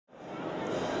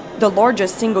The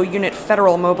largest single-unit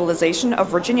federal mobilization of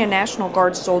Virginia National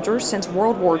Guard soldiers since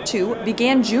World War II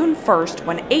began June 1st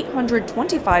when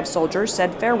 825 soldiers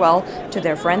said farewell to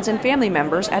their friends and family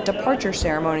members at departure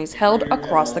ceremonies held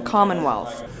across the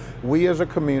Commonwealth. We as a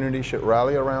community should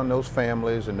rally around those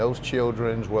families and those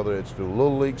children, whether it's through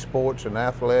Little League sports and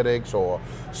athletics or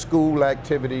school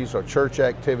activities or church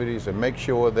activities, and make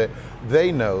sure that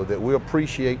they know that we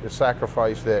appreciate the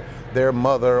sacrifice that their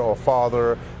mother or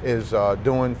father is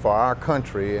doing for our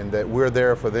country, and that we're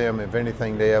there for them if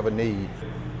anything they ever need.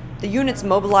 The units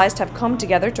mobilized have come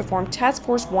together to form Task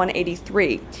Force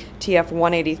 183. TF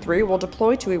 183 will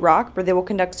deploy to Iraq, where they will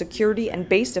conduct security and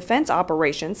base defense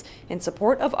operations in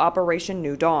support of Operation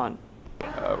New Dawn.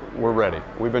 We're ready.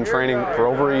 We've been training for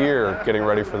over a year getting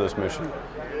ready for this mission.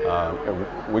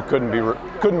 We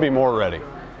couldn't be more ready.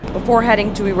 Before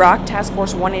heading to Iraq, Task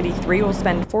Force 183 will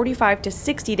spend 45 to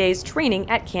 60 days training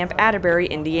at Camp Atterbury,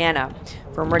 Indiana.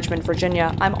 From Richmond,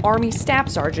 Virginia, I'm Army Staff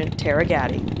Sergeant Tara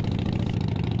Gaddy.